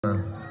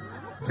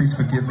Please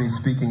forgive me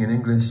speaking in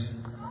English.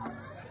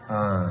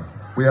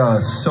 We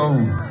are so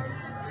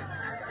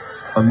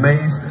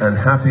amazed and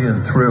happy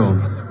and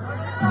thrilled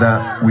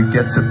that we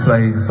get to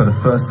play for the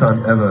first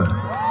time ever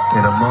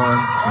in Amman,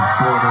 in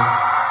Jordan,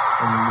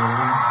 in the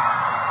Middle East.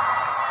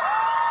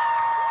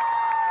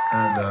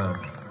 And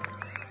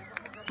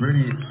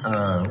really,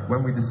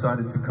 when we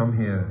decided to come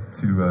here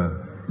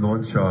to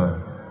launch our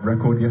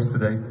record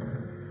yesterday,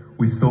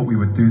 we thought we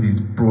would do these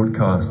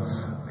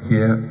broadcasts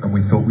here, and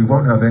we thought we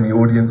won't have any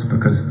audience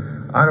because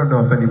I don't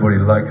know if anybody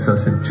likes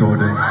us in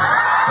Jordan.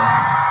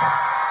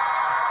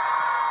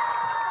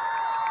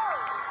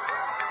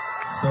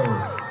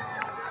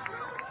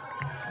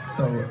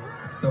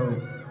 So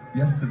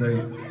yesterday,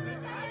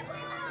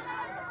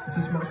 is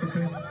this mic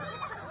okay?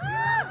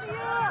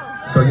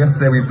 So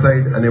yesterday we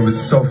played, and it was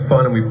so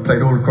fun, and we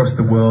played all across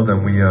the world,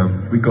 and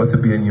we got to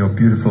be in your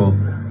beautiful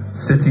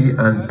city,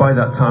 and by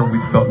that time we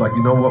felt like,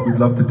 you know what we'd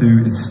love to do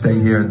is stay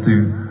here and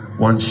do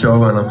one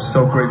show, and I'm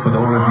so grateful that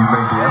all of you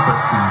made the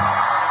effort to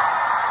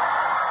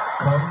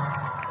come.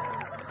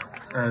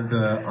 And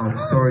I'm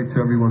sorry to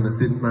everyone that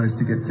didn't manage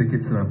to get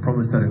tickets, and I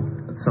promise that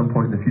at some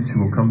point in the future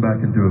we'll come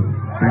back and do a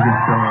bigger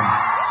show.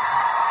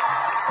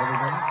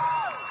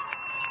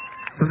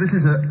 So this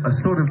is a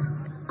sort of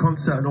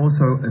concert, and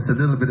also it's a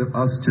little bit of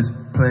us just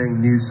playing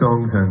new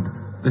songs, and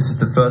this is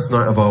the first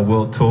night of our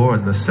world tour,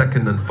 and the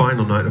second and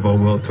final night of our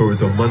world tour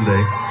is on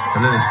Monday,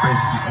 and then it's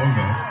basically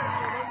over.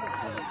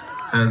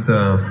 And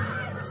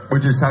we're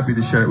just happy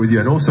to share it with you.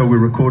 And also we're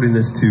recording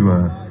this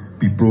to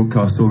be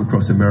broadcast all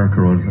across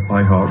America on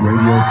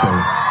iHeartRadio. So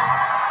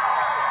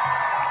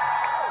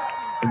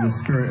in the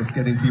spirit of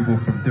getting people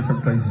from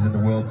different places in the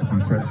world to be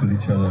friends with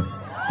each other,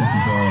 this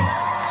is our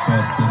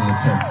first little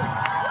attempt.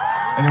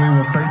 Anyway,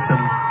 we'll play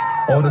some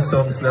older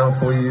songs now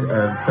for you,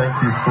 and thank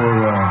you for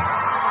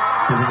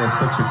giving us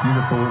such a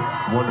beautiful,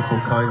 wonderful,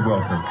 kind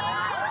welcome.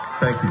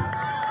 Thank you.